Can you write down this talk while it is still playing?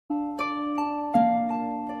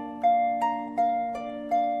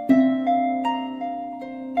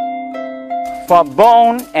for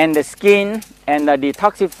bone and the skin and the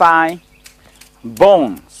detoxify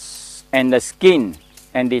bones and the skin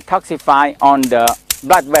and detoxify on the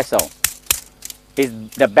blood vessel is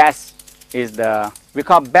the best, is the, we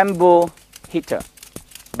call bamboo heater.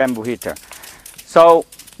 Bamboo heater. So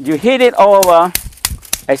you heat it all over,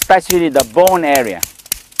 especially the bone area.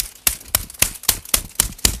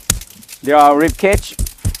 Your rib cage,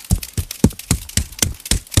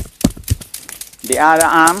 the other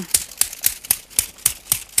arm.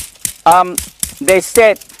 They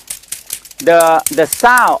said the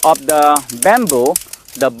sound of the bamboo,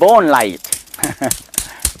 the bone light.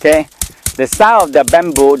 Okay, the sound of the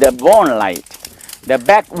bamboo, the bone light. The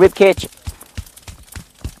back rib cage,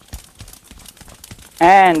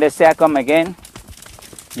 and the sacrum again.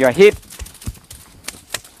 Your hip,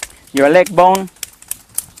 your leg bone.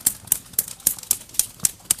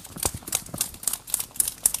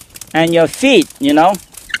 And your feet, you know,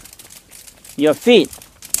 your feet,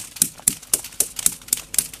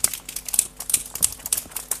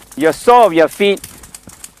 your sole of your feet,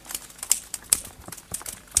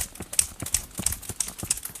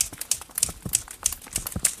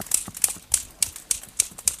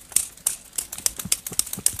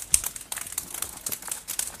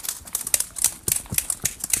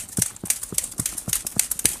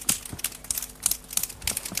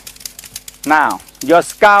 now your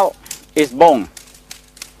scalp is bone.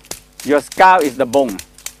 Your scalp is the bone.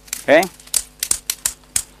 Okay?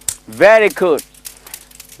 Very good.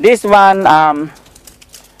 This one, I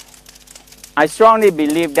strongly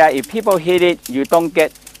believe that if people hit it, you don't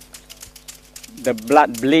get the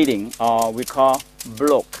blood bleeding, or we call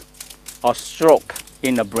block or stroke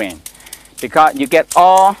in the brain, because you get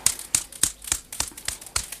all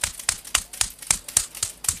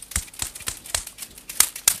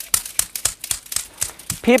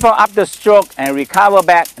people after stroke and recover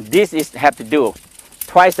back. This is have to do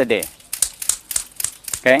twice a day.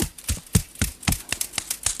 Okay.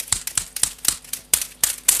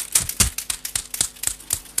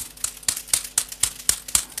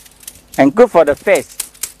 And good for the face.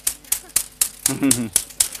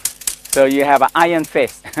 So you have an iron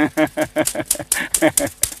face.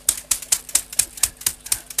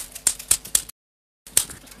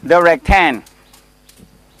 The rattan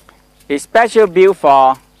is special built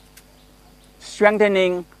for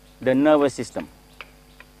strengthening the nervous system.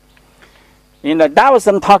 In the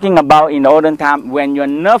Taoism talking about in the olden time, when your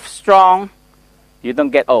nerve strong, you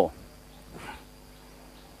don't get old.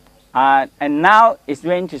 And now it's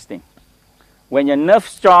very interesting. When your nerve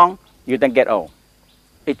strong, you don't get old.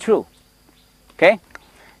 It's true. Okay?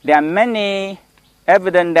 There are many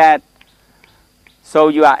evidence that, so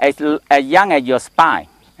you are as young as your spine,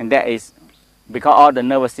 and that is because of the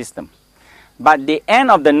nervous system. But the end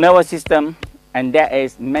of the nervous system, and there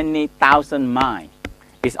is many thousand miles,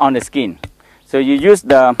 is on the skin. So you use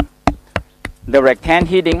the rattan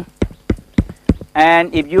heating,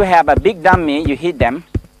 and if you have a big dummy, you heat them,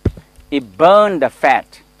 it burns the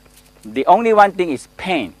fat. The only one thing is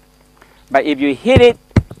pain. But if you heat it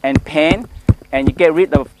and pain, and you get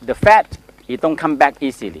rid of the fat, it don't come back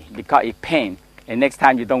easily because it pain. And next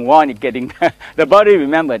time you don't want it getting, the body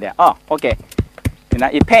remember that. Oh, okay, you know,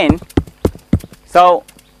 it pain. So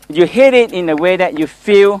you hit it in a way that you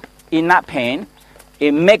feel enough pain.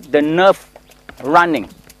 It makes the nerve running.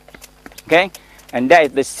 Okay, and that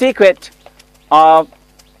is the secret of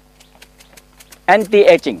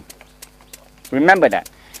anti-aging. Remember that.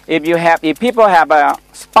 If people have a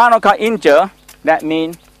spinal cord injury, that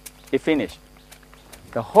means it's finished.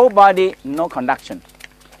 The whole body, no conduction.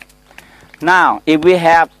 Now, if we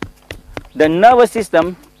have the nervous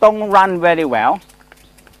system don't run very well,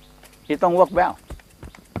 it don't work well.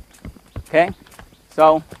 Okay,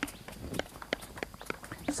 so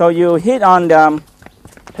you hit on the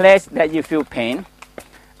place that you feel pain,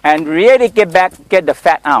 and really get the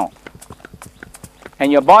fat out.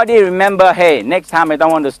 And your body remember, hey, next time I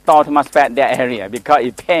don't want to store too much fat in that area because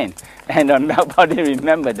it pain, and the body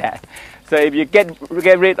remember that. So if you get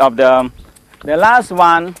rid of the last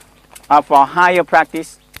one for higher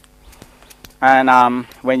practice, and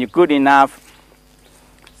when you're good enough.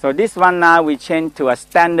 So this one now we change to a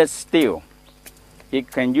standard steel. It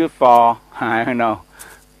can use for, I don't know,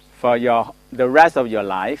 for the rest of your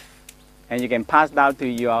life, and you can pass down to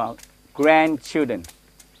your grandchildren,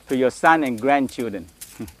 to your son and grandchildren.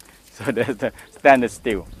 So that's the standard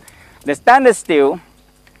steel. The standard steel,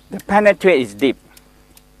 the penetrate is deep.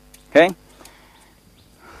 Okay.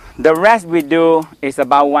 The rest we do is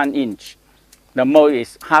about 1 inch. The most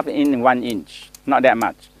is half inch, 1 inch, not that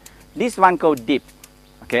much. This one goes deep.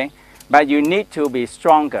 Okay, but you need to be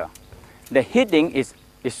stronger. The heating is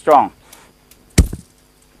strong.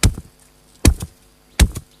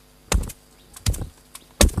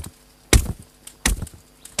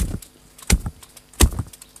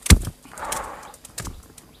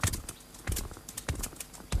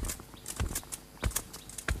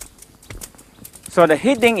 So the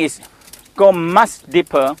heating is go much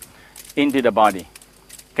deeper into the body.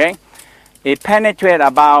 Okay, it penetrates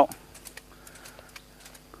about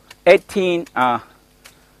 3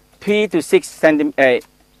 to 6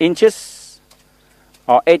 inches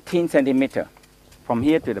or 18 centimeters from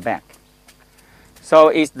here to the back. So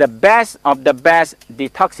it's the best of the best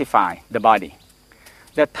detoxify the body.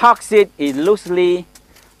 The toxic is loosely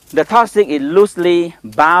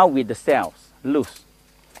bound with the cells, loose.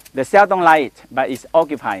 The cell don't like it, but it's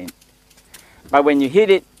occupying. But when you heat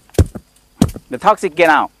it, the toxic get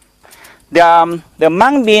out. The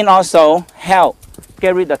mung bean also help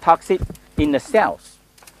carry the toxic in the cells.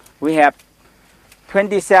 We have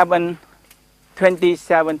 27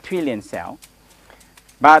 trillion cells.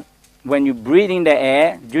 But when you breathe in the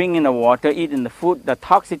air, drink in the water, eat in the food, the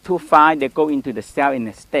toxic too far, they go into the cell and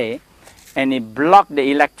they stay, and it block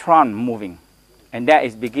the electron moving. And that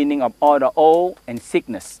is beginning of all the old and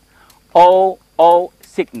sickness. All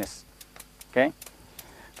sickness. Okay?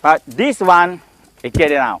 But this one, it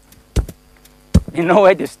get it out. You know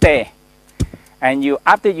where to stay. And you,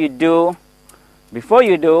 before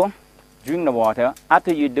you do, drink the water.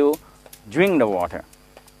 After you do, drink the water.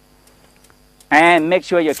 And make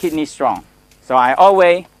sure your kidney is strong. So I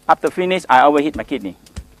always, after finish, I always hit my kidney.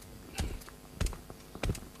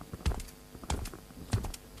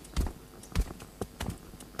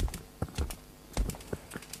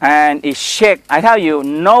 And it shake. I tell you,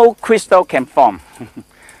 no crystal can form.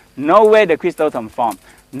 No way the crystal can form.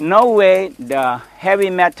 No way the heavy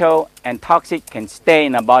metal and toxic can stay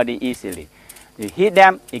in the body easily. You hit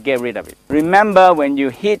them, you get rid of it. Remember, when you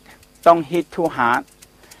hit, don't hit too hard.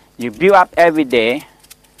 You build up every day,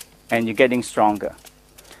 and you're getting stronger.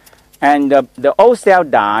 And the old cell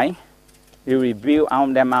die, you rebuild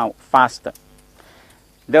them out faster.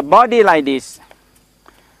 The body like this,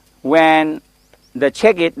 when they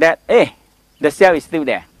check it that, hey, the cell is still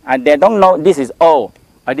there. And they don't know this is old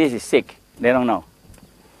or this is sick. They don't know.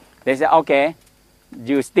 They say, okay,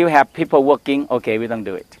 you still have people working. Okay, we don't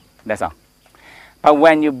do it. That's all. But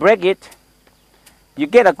when you break it, you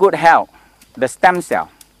get a good health. The stem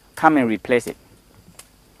cell come and replace it.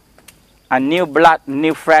 A new blood,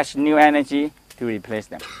 new fresh, new energy to replace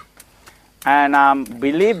them. And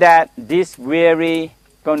believe that this really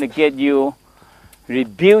going to get you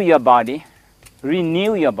rebuild your body,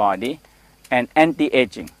 renew your body, and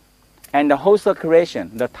anti-aging. And the whole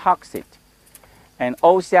circulation, the toxic, and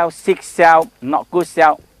old cell, sick cell, not good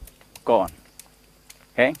cell, gone.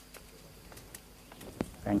 Okay?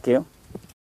 Thank you.